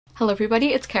Hello everybody,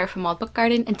 it's Kara from Wild Book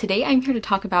Garden, and today I'm here to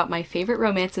talk about my favorite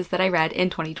romances that I read in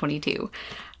 2022.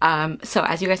 So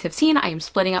as you guys have seen, I am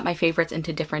splitting up my favorites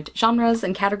into different genres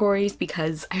and categories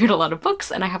because I read a lot of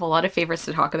books and I have a lot of favorites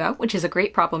to talk about, which is a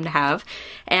great problem to have.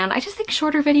 And I just think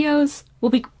shorter videos will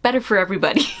be better for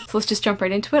everybody. So let's just jump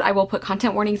right into it. I will put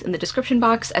content warnings in the description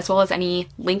box as well as any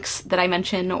links that I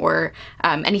mention or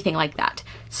anything like that.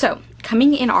 So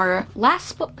coming in our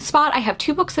last spot, I have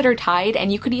two books that are tied,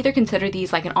 and you could either consider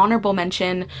these like an honorable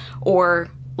mention or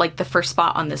like the first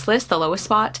spot on this list, the lowest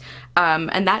spot,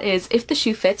 and that is If the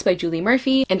Shoe Fits by Julie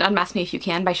Murphy and Unmask Me If You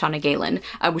Can by Shauna Galen,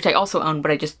 which I also own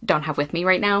but I just don't have with me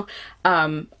right now.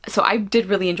 So I did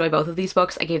really enjoy both of these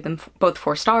books. I gave them both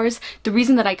 4 stars. The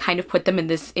reason that I kind of put them in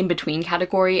this in-between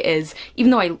category is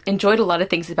even though I enjoyed a lot of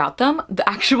things about them, the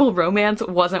actual romance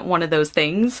wasn't one of those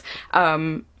things.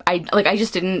 I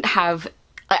just didn't have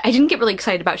I didn't get really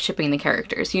excited about shipping the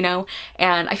characters, you know?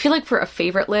 And I feel like for a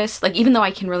favorite list, like even though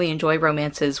I can really enjoy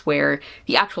romances where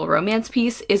the actual romance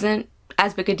piece isn't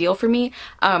as big a deal for me,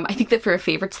 I think that for a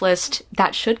favorites list,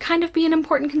 that should kind of be an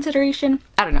important consideration.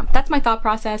 I don't know, that's my thought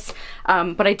process,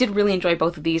 but I did really enjoy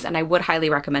both of these and I would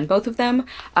highly recommend both of them.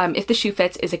 If the Shoe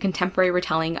Fits is a contemporary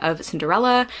retelling of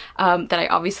Cinderella that I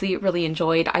obviously really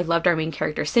enjoyed. I loved our main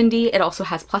character Cindy. It also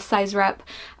has plus size rep,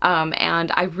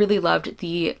 and I really loved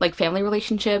the like family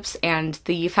relationships and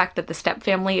the fact that the step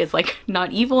family is like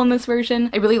not evil in this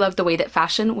version. I really loved the way that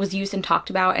fashion was used and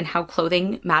talked about and how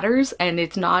clothing matters, and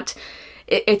it's not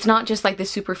just like this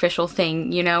superficial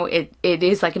thing, you know, it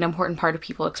is like an important part of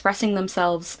people expressing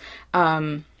themselves,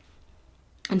 and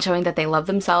showing that they love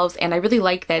themselves. And I really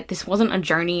like that this wasn't a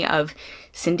journey of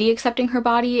Cindy accepting her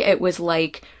body, it was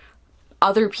like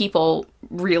other people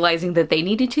realizing that they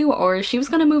needed to or she was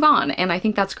going to move on, and I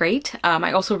think that's great.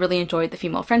 I also really enjoyed the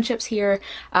female friendships here.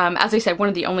 As I said, one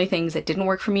of the only things that didn't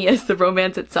work for me is the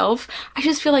romance itself. I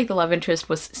just feel like the love interest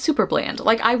was super bland.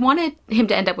 Like I wanted him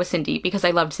to end up with Cindy because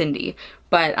I loved Cindy,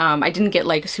 but I didn't get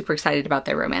like super excited about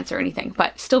their romance or anything,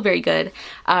 but still very good.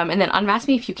 And then Unmask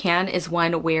Me If You Can is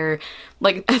one where,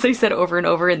 like as I said over and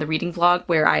over in the reading vlog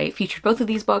where I featured both of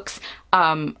these books,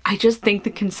 I just think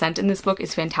the consent in this book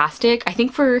is fantastic. I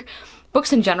think for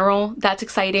books in general, that's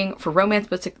exciting. For romance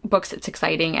books, it's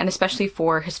exciting, and especially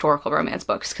for historical romance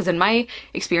books, because in my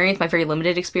experience, my very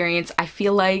limited experience, I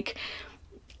feel like,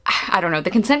 I don't know, the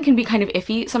consent can be kind of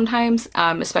iffy sometimes,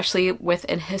 especially with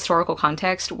a historical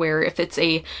context where if it's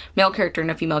a male character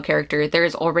and a female character, there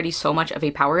is already so much of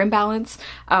a power imbalance,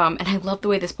 and I love the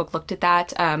way this book looked at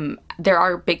that. There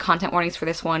are big content warnings for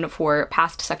this one for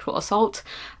past sexual assault,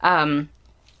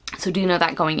 so do know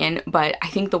that going in, but I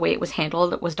think the way it was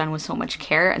handled was done with so much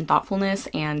care and thoughtfulness,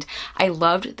 and I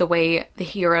loved the way the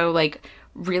hero like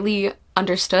really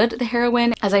understood the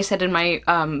heroine. As I said in my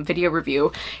video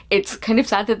review, it's kind of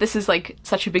sad that this is like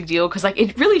such a big deal because like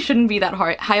it really shouldn't be that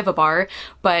high of a bar,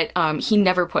 but he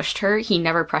never pushed her, he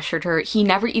never pressured her, he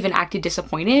never even acted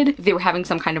disappointed if they were having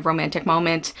some kind of romantic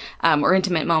moment or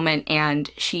intimate moment and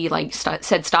she like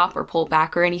said stop or pulled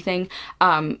back or anything.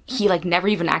 He like never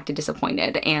even acted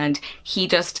disappointed, and he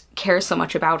just cares so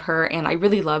much about her, and I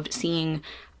really loved seeing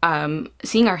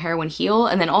our heroine heal.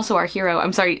 And then also our hero,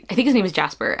 I'm sorry, I think his name is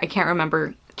Jasper. I can't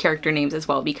remember character names as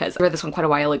well because I read this one quite a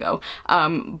while ago.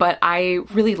 But I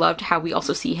really loved how we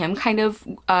also see him kind of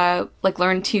like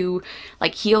learn to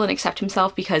like heal and accept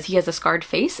himself because he has a scarred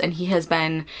face, and he's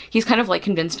kind of like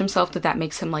convinced himself that that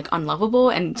makes him like unlovable,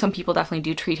 and some people definitely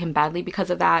do treat him badly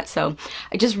because of that. So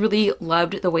I just really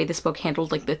loved the way this book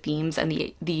handled like the themes and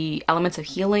the elements of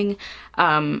healing.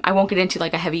 I won't get into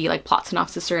like a heavy like plot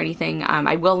synopsis or anything.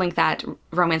 I will link that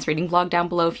romance reading vlog down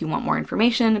below if you want more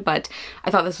information, but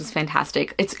I thought this was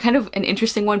fantastic. It's kind of an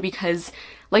interesting one because,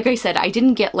 like I said, I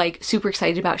didn't get like super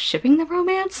excited about shipping the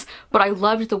romance, but I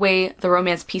loved the way the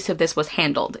romance piece of this was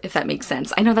handled, if that makes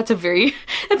sense. I know that's it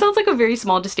sounds like a very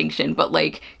small distinction, but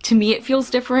like to me it feels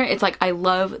different. It's like I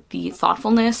love the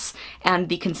thoughtfulness and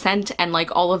the consent and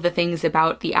like all of the things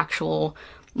about the actual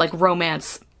like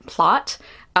romance plot.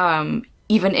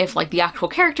 Even if like the actual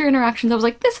character interactions, I was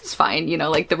like, this is fine, you know,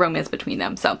 like the romance between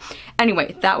them. So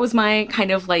anyway, that was my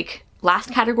kind of like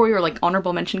last category or like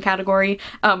honorable mention category.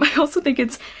 I also think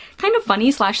it's kind of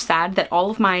funny / sad that all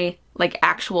of my like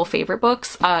actual favorite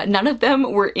books, none of them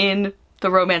were in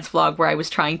the romance vlog where I was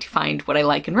trying to find what I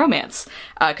like in romance,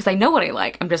 because I know what I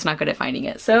like, I'm just not good at finding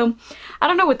it. So I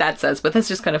don't know what that says, but that's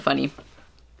just kind of funny.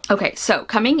 Okay, so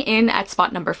coming in at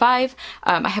spot number 5,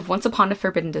 I have Once Upon a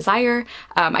Forbidden Desire.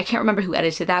 I can't remember who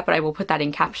edited that, but I will put that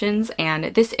in captions.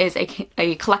 And this is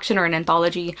a collection or an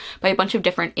anthology by a bunch of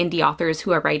different indie authors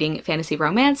who are writing fantasy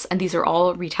romance, and these are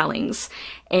all retellings.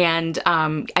 And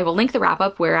I will link the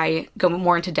wrap-up where I go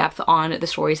more into depth on the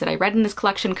stories that I read in this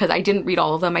collection, because I didn't read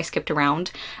all of them, I skipped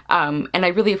around. And I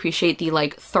really appreciate the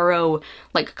like thorough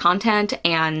like content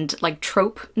and like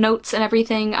trope notes and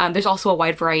everything. There's also a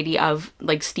wide variety of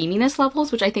like steaminess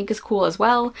levels, which I think is cool as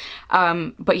well.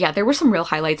 But yeah, there were some real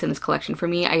highlights in this collection for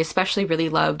me. I especially really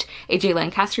loved A.J.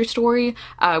 Lancaster's story,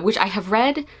 which I have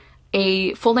read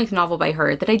a full-length novel by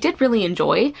her that I did really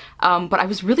enjoy, but I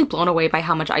was really blown away by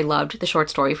how much I loved the short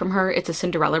story from her. It's a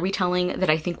Cinderella retelling that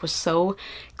I think was so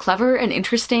clever and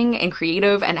interesting and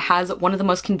creative, and has one of the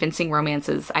most convincing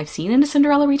romances I've seen in a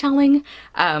Cinderella retelling.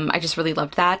 I just really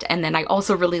loved that. And then I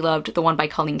also really loved the one by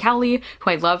Colleen Cowley,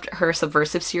 who I loved her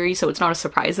Subversive series, so it's not a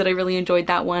surprise that I really enjoyed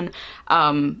that one.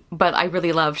 But I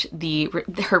really loved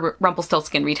her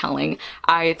Rumpelstiltskin retelling.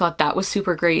 I thought that was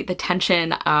super great. The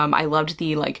tension, I loved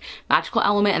the like magical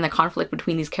element and the conflict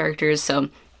between these characters, so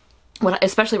would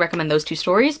especially recommend those two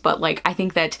stories. But like, I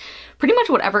think that pretty much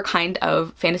whatever kind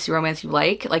of fantasy romance you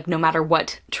like no matter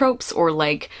what tropes or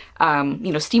like, you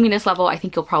know, steaminess level, I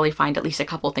think you'll probably find at least a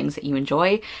couple things that you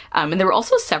enjoy. And there were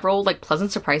also several like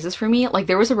pleasant surprises for me. Like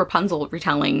there was a Rapunzel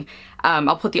retelling.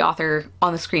 I'll put the author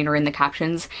on the screen or in the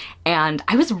captions, and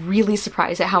I was really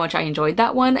surprised at how much I enjoyed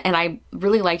that one. And I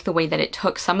really liked the way that it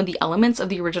took some of the elements of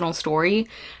the original story,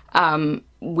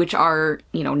 which are,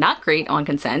 you know, not great on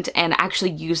consent, and actually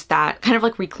used that, kind of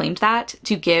like reclaimed that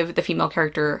to give the female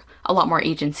character a lot more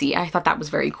agency. I thought that was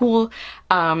very cool.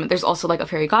 There's also like a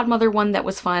fairy godmother one that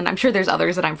was fun. I'm sure there's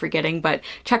others that I'm forgetting, but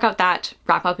check out that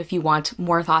wrap up if you want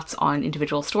more thoughts on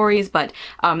individual stories. But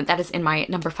that is in my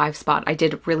number 5 spot. I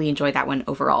did really enjoy that one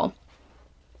overall.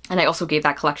 And I also gave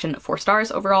that collection 4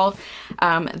 stars overall.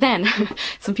 Then,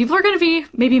 some people are going to be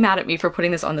maybe mad at me for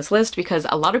putting this on this list, because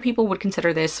a lot of people would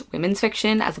consider this women's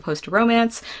fiction as opposed to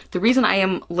romance. The reason I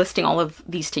am listing all of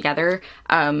these together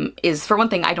is, for one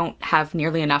thing, I don't have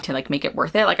nearly enough to like make it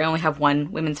worth it. Like I only have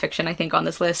one women's fiction, I think, on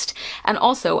this list. And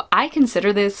also, I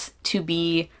consider this to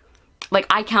be, like,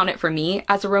 I count it for me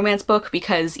as a romance book,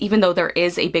 because even though there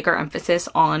is a bigger emphasis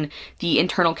on the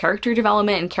internal character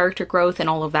development and character growth and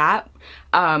all of that,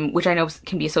 which I know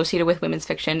can be associated with women's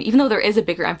fiction, even though there is a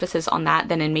bigger emphasis on that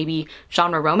than in maybe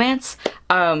genre romance,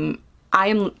 I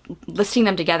am listing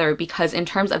them together because in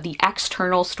terms of the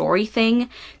external story thing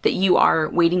that you are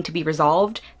waiting to be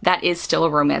resolved, that is still a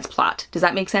romance plot. Does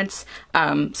that make sense?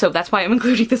 So that's why I'm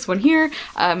including this one here.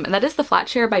 And that is The Flat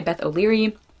Share by Beth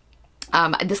O'Leary.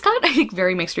 This got, I think,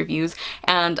 very mixed reviews,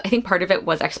 and I think part of it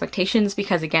was expectations,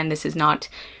 because again, this is not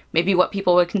maybe what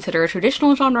people would consider a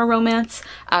traditional genre romance,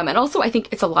 and also I think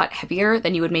it's a lot heavier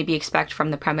than you would maybe expect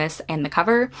from the premise and the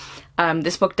cover.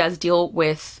 This book does deal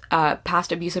with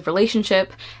past abusive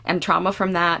relationship and trauma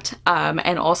from that,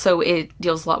 and also it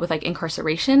deals a lot with like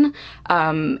incarceration,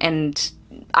 and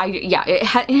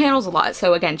it handles a lot.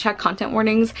 So again, check content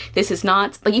warnings. This is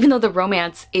not, like, even though the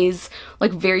romance is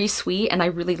like very sweet and I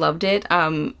really loved it,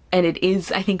 and it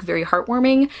is, I think, very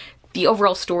heartwarming, the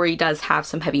overall story does have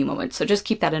some heavy moments, so just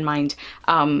keep that in mind.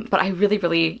 But I really,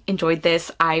 really enjoyed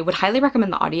this. I would highly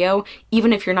recommend the audio,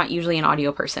 even if you're not usually an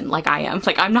audio person like I am.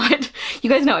 Like, I'm not, you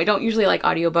guys know I don't usually like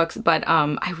audiobooks, but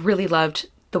I really loved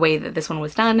the way that this one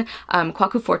was done.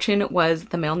 Kwaku Fortune was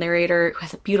the male narrator, who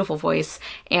has a beautiful voice,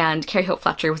 and Carrie Hope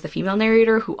Fletcher was the female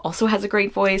narrator, who also has a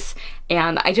great voice.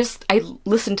 And I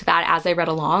listened to that as I read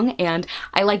along, and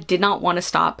I like did not want to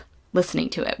stop listening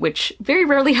to it, which very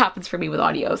rarely happens for me with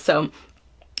audio. So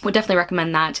would definitely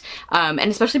recommend that. And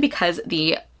especially because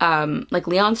the like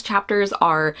Leon's chapters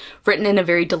are written in a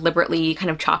very deliberately kind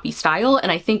of choppy style,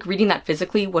 and I think reading that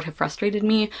physically would have frustrated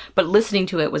me, but listening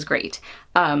to it was great.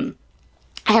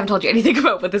 I haven't told you anything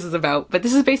about what this is about, but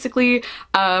this is basically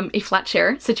a flat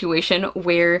share situation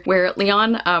where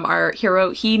Leon, our hero,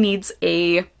 he needs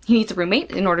a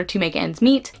roommate in order to make ends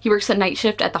meet. He works a night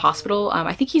shift at the hospital.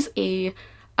 I think he's a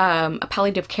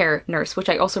palliative care nurse, which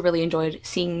I also really enjoyed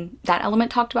seeing that element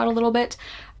talked about a little bit.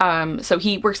 So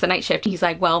he works the night shift. He's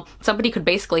like, well, somebody could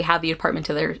basically have the apartment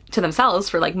to themselves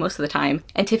for like most of the time.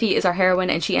 And Tiffy is our heroine,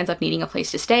 and she ends up needing a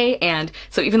place to stay. And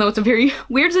so even though it's a very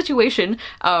weird situation,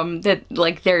 that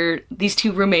like these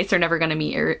two roommates are never gonna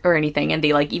meet or anything, and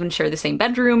they like even share the same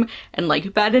bedroom and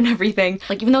like bed and everything.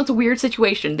 Like, even though it's a weird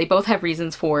situation, they both have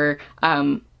reasons for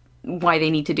why they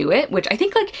need to do it, which I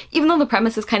think, like, even though the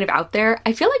premise is kind of out there,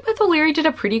 I feel like Beth O'Leary did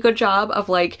a pretty good job of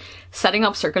like setting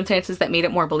up circumstances that made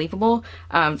it more believable.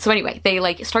 So anyway, they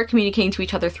like start communicating to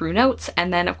each other through notes,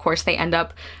 and then of course they end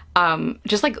up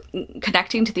just like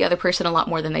connecting to the other person a lot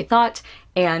more than they thought.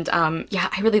 And yeah,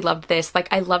 I really loved this.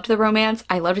 Like, I loved the romance,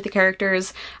 I loved the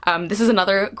characters. This is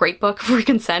another great book for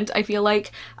consent, I feel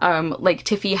like.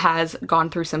 Tiffy has gone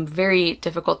through some very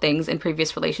difficult things in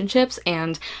previous relationships,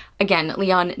 and again,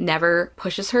 Leon never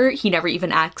pushes her. He never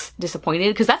even acts disappointed,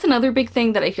 because that's another big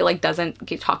thing that I feel like doesn't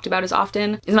get talked about as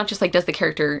often. It's not just like, does the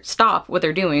character stop what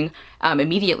they're doing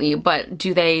immediately, but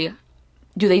do they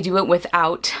do it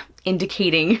without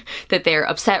indicating that they're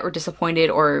upset or disappointed,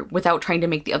 or without trying to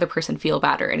make the other person feel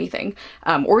bad or anything,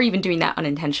 or even doing that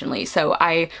unintentionally. So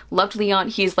I loved Leon.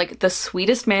 He's like the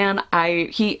sweetest man.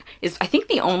 He is, I think,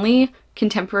 the only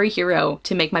contemporary hero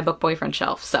to make my book boyfriend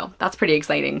shelf, so that's pretty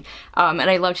exciting. And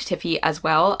I loved Tiffy as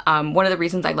well. One of the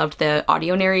reasons I loved the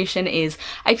audio narration is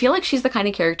I feel like she's the kind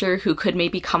of character who could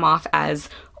maybe come off as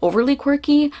overly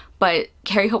quirky, but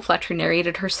Carrie Hope Fletcher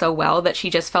narrated her so well that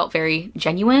she just felt very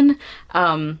genuine.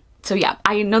 So yeah,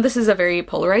 I know this is a very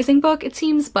polarizing book, it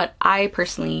seems, but I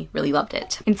personally really loved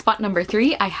it. In spot number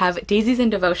 3, I have Daisies in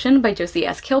Devotion by Josie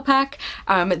S. Kilpack.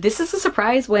 This is a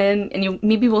surprise when, and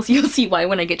you'll see why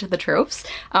when I get to the tropes,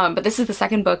 but this is the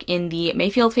second book in the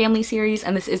Mayfield family series,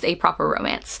 and this is a proper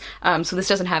romance. So this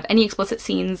doesn't have any explicit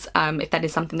scenes, if that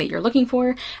is something that you're looking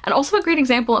for, and also a great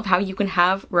example of how you can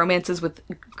have romances with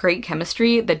great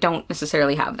chemistry that don't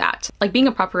necessarily have that. Like, being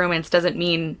a proper romance doesn't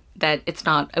mean that it's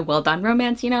not a well-done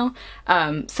romance, you know?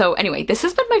 So anyway, this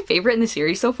has been my favorite in the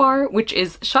series so far, which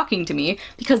is shocking to me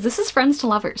because this is friends to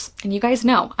lovers. And you guys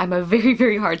know I'm a very,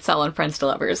 very hard sell on friends to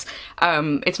lovers. I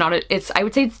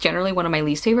would say it's generally one of my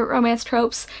least favorite romance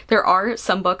tropes. There are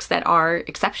some books that are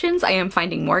exceptions. I am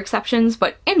finding more exceptions,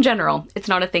 but in general, it's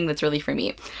not a thing that's really for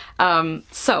me.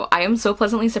 So I am so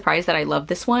pleasantly surprised that I love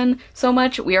this one so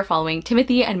much. We are following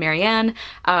Timothy and Marianne,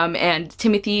 and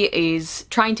Timothy is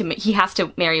he has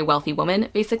to marry a wealthy woman,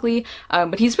 basically,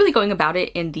 but he's really going about it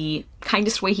in the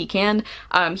kindest way he can.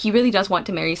 He really does want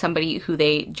to marry somebody who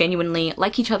they genuinely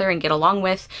like each other and get along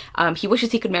with. He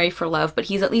wishes he could marry for love, but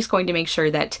he's at least going to make sure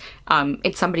that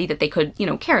it's somebody that they could, you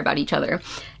know, care about each other.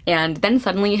 And then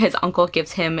suddenly his uncle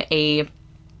gives him a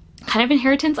kind of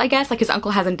inheritance, I guess. Like, his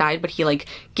uncle hasn't died, but he like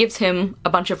gives him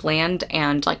a bunch of land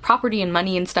and like property and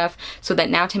money and stuff, so that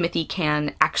now Timothy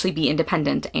can actually be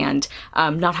independent and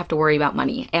not have to worry about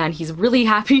money. And he's really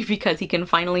happy because he can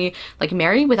finally like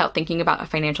marry without thinking about a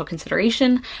financial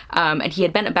consideration. And he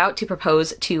had been about to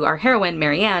propose to our heroine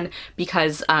Marianne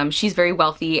because she's very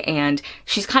wealthy and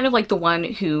she's kind of like the one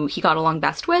who he got along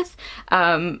best with,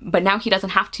 but now he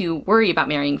doesn't have to worry about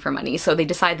marrying for money. So they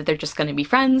decide that they're just going to be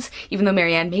friends, even though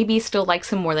Marianne maybe still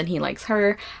likes him more than he likes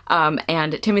her.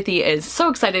 And Timothy is so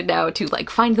excited now to like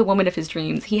find the woman of his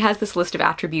dreams. He has this list of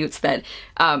attributes that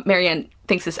Marianne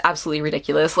thinks is absolutely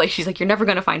ridiculous. Like, she's like, you're never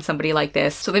gonna find somebody like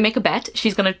this. So they make a bet.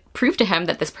 She's gonna prove to him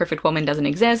that this perfect woman doesn't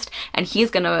exist, and he's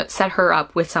gonna set her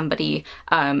up with somebody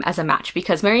as a match,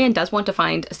 because Marianne does want to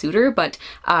find a suitor, but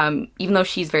even though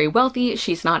she's very wealthy,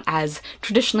 she's not as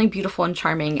traditionally beautiful and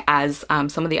charming as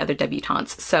some of the other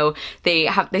debutantes. So they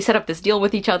set up this deal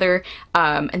with each other,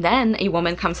 and then a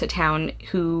woman comes to town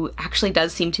who actually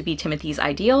does seem to be Timothy's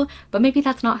ideal, but maybe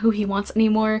that's not who he wants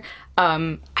anymore.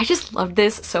 I just love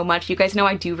this so much. You guys know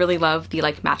I do really love the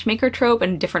like matchmaker trope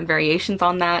and different variations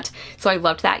on that, so I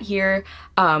loved that here.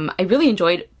 I really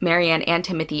enjoyed Marianne and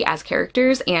Timothy as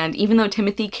characters, and even though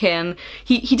Timothy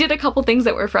he did a couple things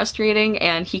that were frustrating,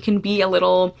 and he can be a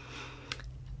little,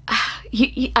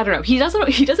 I don't know, he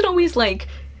doesn't always like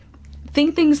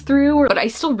think things through, but I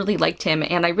still really liked him,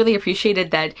 and I really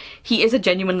appreciated that he is a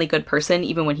genuinely good person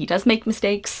even when he does make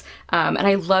mistakes. And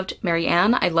I loved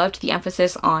Marianne. I loved the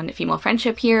emphasis on female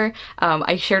friendship here.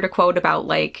 I shared a quote about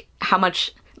like how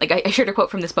much, like I shared a quote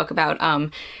from this book about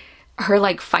her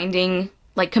like finding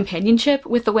like companionship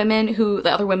with the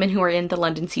other women who are in the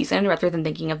London season, rather than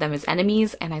thinking of them as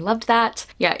enemies, and I loved that.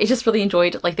 Yeah, I just really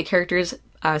enjoyed like the characters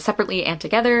separately and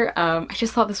together. I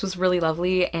just thought this was really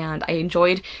lovely, and I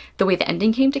enjoyed the way the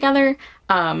ending came together.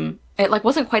 It like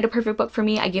wasn't quite a perfect book for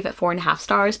me. I gave it 4.5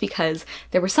 stars because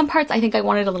there were some parts I think I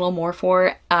wanted a little more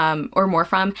from,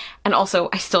 and also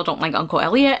I still don't like Uncle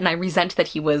Elliot, and I resent that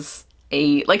he was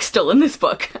still in this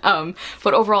book.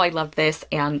 But overall I loved this,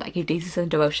 and I gave Daisies in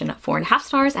Devotion 4.5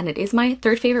 stars, and it is my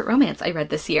third favorite romance I read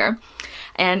this year.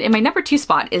 And in my number 2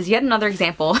 spot is yet another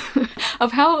example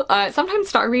of how sometimes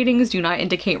star ratings do not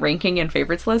indicate ranking in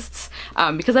favorites lists,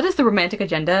 because that is The Romantic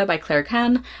Agenda by Claire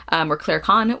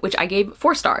Kahn, which I gave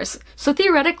 4 stars. So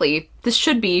theoretically, this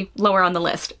should be lower on the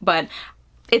list, but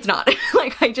it's not.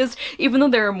 Like, even though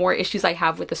there are more issues I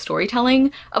have with the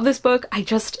storytelling of this book,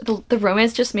 the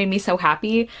romance just made me so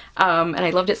happy, and I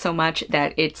loved it so much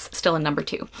that it's still in number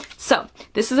 2. So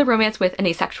this is a romance with an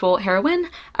asexual heroine,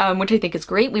 which I think is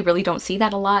great. We really don't see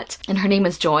that a lot. And her name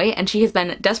is Joy, and she has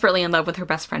been desperately in love with her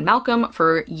best friend Malcolm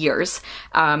for years,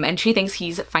 and she thinks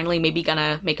he's finally maybe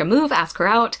gonna make a move, ask her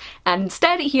out, and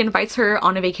instead he invites her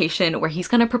on a vacation where he's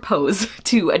gonna propose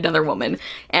to another woman.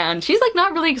 And she's like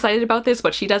not really excited about this,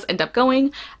 but she does end up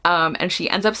going, and she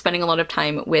ends up spending a lot of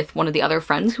time with one of the other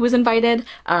friends who was invited,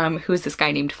 who is this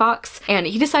guy named Fox, and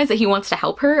he decides that he wants to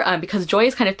help her because Joy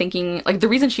is kind of thinking, like, the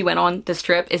reason she went on this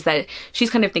trip is that she's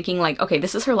kind of thinking like, okay,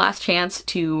 this is her last chance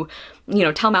to, you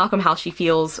know, tell Malcolm how she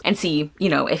feels and see, you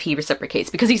know, if he reciprocates,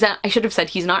 because I should have said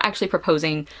he's not actually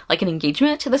proposing like an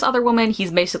engagement to this other woman.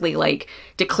 He's basically like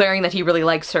declaring that he really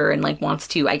likes her and like wants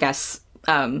to, I guess,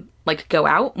 like go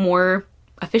out more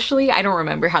officially. I don't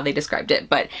remember how they described it,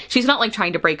 but she's not like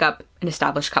trying to break up an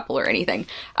established couple or anything.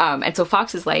 And so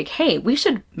Fox is like, hey, we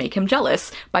should make him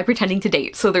jealous by pretending to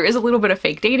date. So there is a little bit of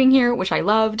fake dating here, which I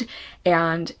loved.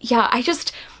 And yeah,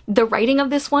 the writing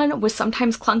of this one was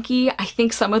sometimes clunky. I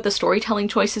think some of the storytelling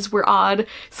choices were odd.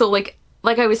 So like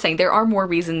I was saying, there are more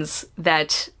issues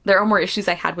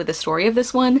I had with the story of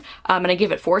this one. And I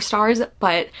give it 4 stars,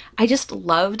 but I just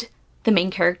loved the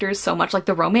main characters so much. Like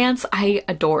the romance I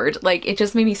adored. Like it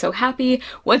just made me so happy.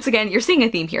 Once again, you're seeing a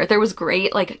theme here. There was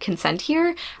great like consent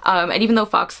here, and even though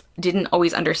Fox didn't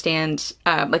always understand,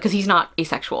 like, because he's not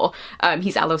asexual,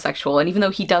 he's allosexual, and even though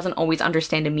he doesn't always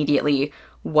understand immediately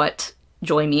what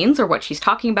Joy means or what she's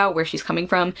talking about, where she's coming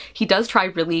from, he does try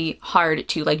really hard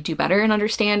to like do better and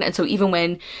understand. And so even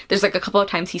when there's like a couple of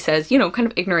times he says, you know, kind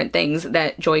of ignorant things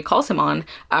that Joy calls him on,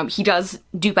 he does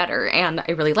do better, and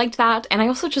I really liked that. And I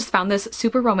also just found this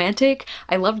super romantic.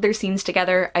 I loved their scenes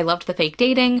together. I loved the fake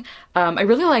dating. I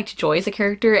really liked Joy as a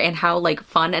character and how like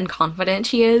fun and confident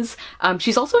she is.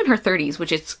 She's also in her 30s,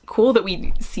 which is cool that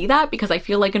we see that, because I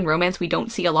feel like in romance we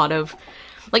don't see a lot of,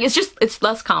 like, it's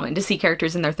less common to see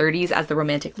characters in their 30s as the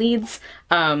romantic leads,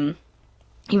 even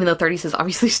though 30s is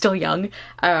obviously still young.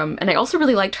 And I also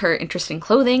really liked her interest in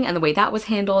clothing and the way that was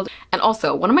handled. And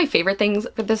also, one of my favorite things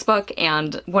for this book,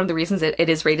 and one of the reasons it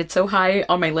is rated so high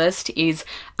on my list, is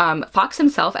Fox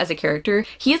himself as a character.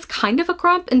 He is kind of a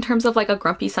grump in terms of like a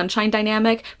grumpy sunshine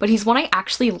dynamic, but he's one I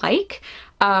actually like.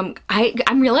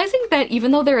 I'm realizing that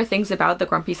even though there are things about the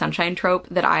grumpy sunshine trope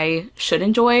that I should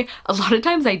enjoy, a lot of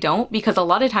times I don't, because a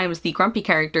lot of times the grumpy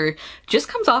character just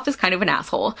comes off as kind of an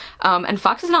asshole. And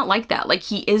Fox is not like that. Like,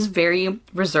 he is very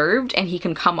reserved and he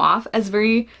can come off as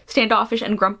very standoffish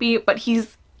and grumpy, but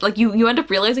he's like, you end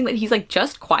up realizing that he's like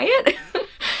just quiet.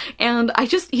 And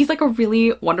he's like a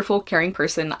really wonderful, caring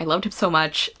person. I loved him so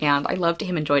much, and I loved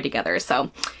him and Joy together.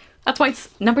 So that's why it's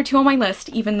number 2 on my list,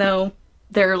 even though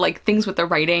there are like things with the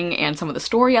writing and some of the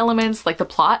story elements, like the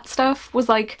plot stuff was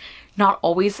like not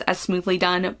always as smoothly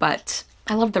done, but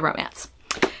I loved the romance.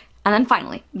 And then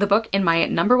finally, the book in my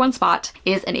number 1 spot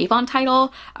is an Avon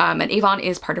title, and Avon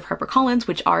is part of HarperCollins,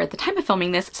 which are, at the time of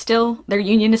filming this, their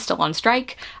union is still on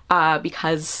strike,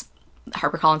 because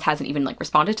HarperCollins hasn't even like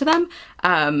responded to them,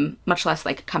 much less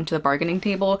like come to the bargaining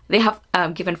table. They have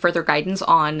given further guidance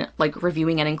on like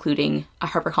reviewing and including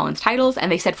HarperCollins titles,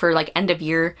 and they said for like end of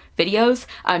year videos,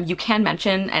 you can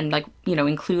mention and like, you know,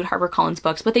 include HarperCollins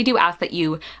books, but they do ask that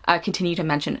you continue to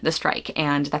mention the strike,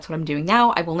 and that's what I'm doing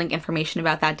now. I will link information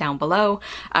about that down below.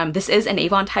 This is an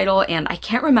Avon title, and I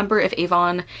can't remember if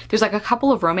Avon, there's like a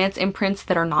couple of romance imprints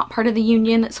that are not part of the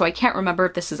union, so I can't remember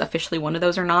if this is officially one of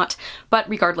those or not, but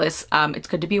regardless, it's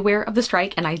good to be aware of the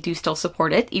strike, and I do still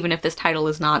support it, even if this title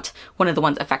is not one of the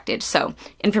ones affected. So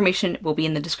information will be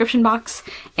in the description box.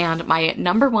 And my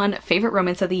number 1 favorite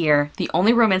romance of the year, the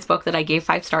only romance book that I gave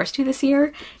 5 stars to this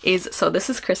year, is So This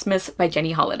Is Christmas by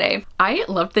Jenny Holiday. I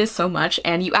loved this so much,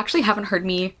 and you actually haven't heard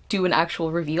me do an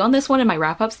actual review on this one in my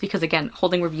wrap-ups, because again,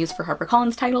 holding reviews for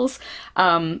HarperCollins titles.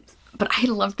 But I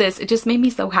love this. It just made me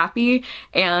so happy,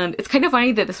 and it's kind of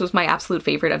funny that this was my absolute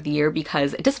favorite of the year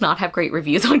because it does not have great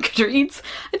reviews on Goodreads.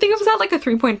 I think it was at like a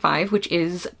 3.5, which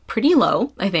is pretty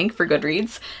low, I think, for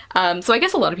Goodreads. So I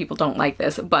guess a lot of people don't like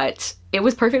this, but it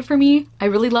was perfect for me. I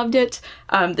really loved it.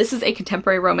 This is a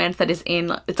contemporary romance that is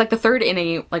it's like the 3rd in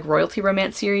a like royalty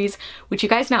romance series, which you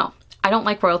guys know, I don't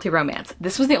like royalty romance.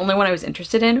 This was the only one I was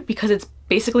interested in because it's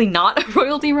basically not a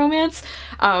royalty romance.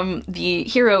 The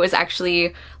hero is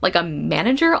actually like a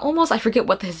manager almost. I forget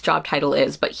what his job title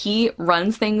is, but he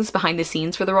runs things behind the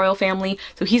scenes for the royal family.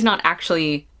 So he's not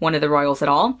actually one of the royals at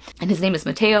all. And his name is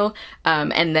Mateo.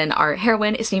 And then our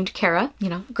heroine is named Kara, you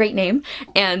know, great name.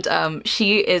 And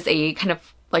she is a kind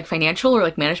of like financial or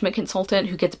like management consultant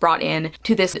who gets brought in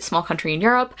to this small country in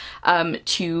Europe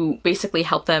to basically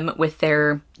help them with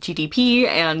their GDP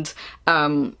and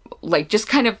like just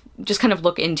kind of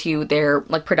look into their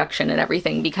like production and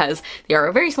everything, because they are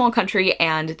a very small country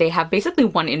and they have basically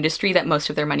one industry that most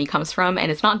of their money comes from,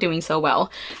 and it's not doing so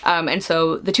well. And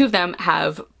so the two of them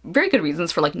have very good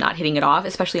reasons for like not hitting it off,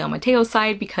 especially on Mateo's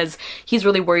side, because he's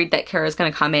really worried that Kara's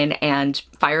gonna come in and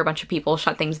fire a bunch of people,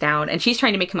 shut things down, and she's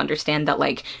trying to make him understand that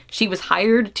like she was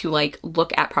hired to like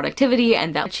look at productivity,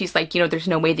 and that she's like, you know, there's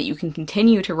no way that you can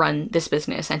continue to run this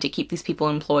business and to keep these people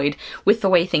employed with the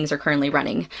way things are currently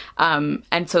running.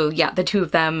 And so yeah, the two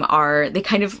of them they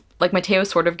kind of like, Mateo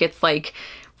sort of gets like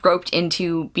roped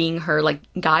into being her like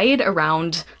guide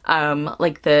around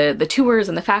like the tours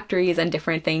and the factories and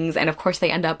different things, and of course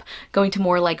they end up going to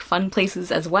more like fun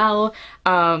places as well.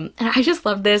 And I just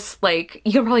love this. Like,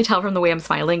 you can probably tell from the way I'm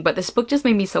smiling, but this book just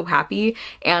made me so happy,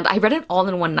 and I read it all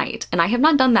in one night, and I have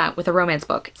not done that with a romance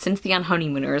book since The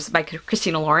Honeymooners by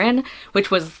Christina Lauren,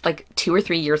 which was like 2 or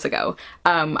 3 years ago.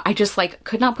 I just like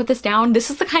could not put this down.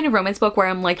 This is the kind of romance book where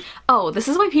I'm like, oh, this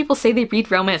is why people say they read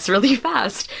romance really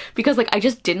fast, because like I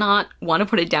just did not want to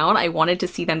put it down. I wanted to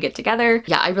see them get together.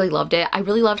 Yeah, I really loved it. I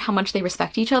really loved how much they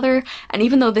respect each other, and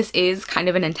even though this is kind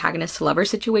of an antagonist to lover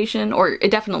situation, or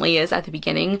it definitely is at the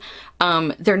beginning,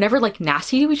 they're never like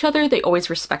nasty to each other. They always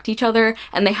respect each other,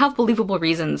 and they have believable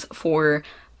reasons for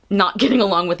not getting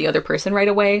along with the other person right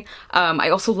away. I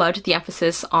also loved the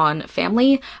emphasis on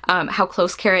family, how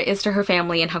close Kara is to her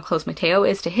family and how close Mateo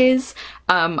is to his.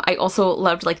 I also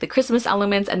loved like the Christmas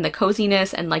elements and the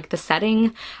coziness and like the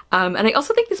setting. And I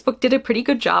also think this book did a pretty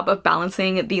good job of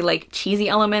balancing the like cheesy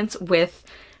elements with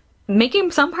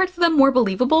making some parts of them more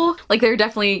believable. Like, there are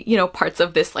definitely, you know, parts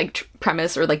of this like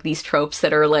premise or like these tropes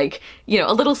that are like, you know,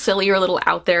 a little silly or a little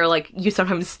out there, like you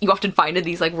often find in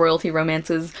these like royalty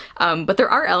romances. But there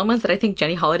are elements that I think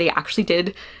Jenny Holiday actually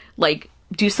did like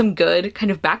do some good kind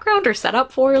of background or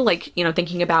setup for, like, you know,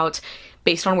 thinking about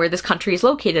based on where this country is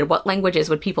located, what languages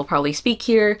would people probably speak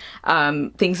here,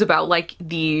 things about like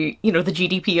the, you know, the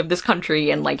GDP of this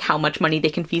country and like how much money they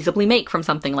can feasibly make from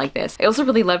something like this. I also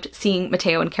really loved seeing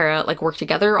Mateo and Kara like work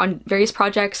together on various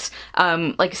projects.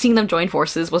 Like seeing them join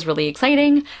forces was really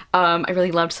exciting. I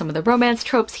really loved some of the romance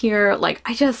tropes here. Like,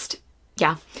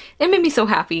 yeah, it made me so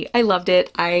happy. I loved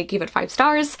it. I gave it 5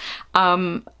 stars.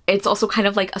 It's also kind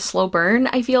of like a slow burn,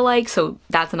 I feel like, so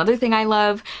that's another thing I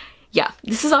love. Yeah,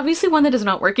 this is obviously one that is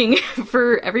not working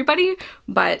for everybody,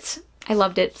 but I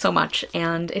loved it so much,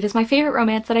 and it is my favorite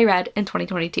romance that I read in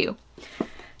 2022.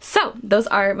 So those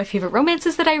are my favorite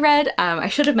romances that I read. I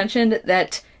should have mentioned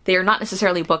that they are not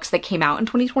necessarily books that came out in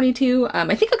 2022.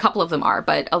 I think a couple of them are,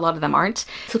 but a lot of them aren't.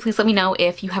 So please let me know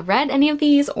if you have read any of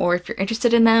these, or if you're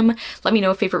interested in them. Let me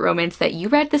know a favorite romance that you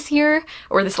read this year,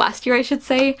 or this last year, I should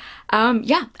say.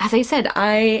 Yeah, as I said,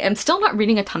 I am still not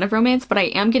reading a ton of romance, but I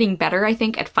am getting better, I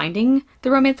think, at finding the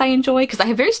romance I enjoy, because I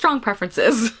have very strong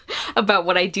preferences about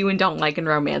what I do and don't like in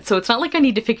romance. So it's not like I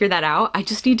need to figure that out. I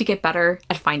just need to get better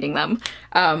at finding them.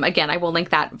 Again, I will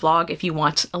link that vlog if you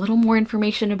want a little more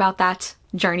information about that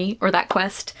journey or that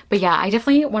quest. But yeah, I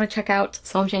definitely want to check out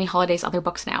some of Jenny Holiday's other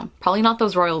books now. Probably not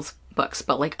those Royals books,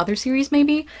 but like other series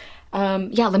maybe.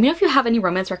 Yeah, let me know if you have any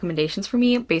romance recommendations for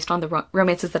me based on the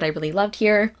romances that I really loved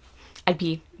here. I'd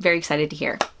be very excited to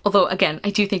hear. Although again,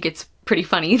 I do think it's pretty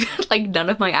funny that like none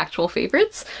of my actual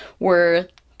favorites were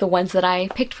the ones that I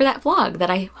picked for that vlog that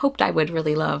I hoped I would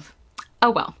really love.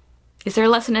 Oh well. Is there a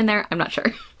lesson in there? I'm not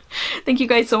sure. Thank you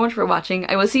guys so much for watching.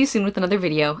 I will see you soon with another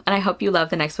video, and I hope you love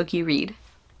the next book you read.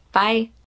 Bye!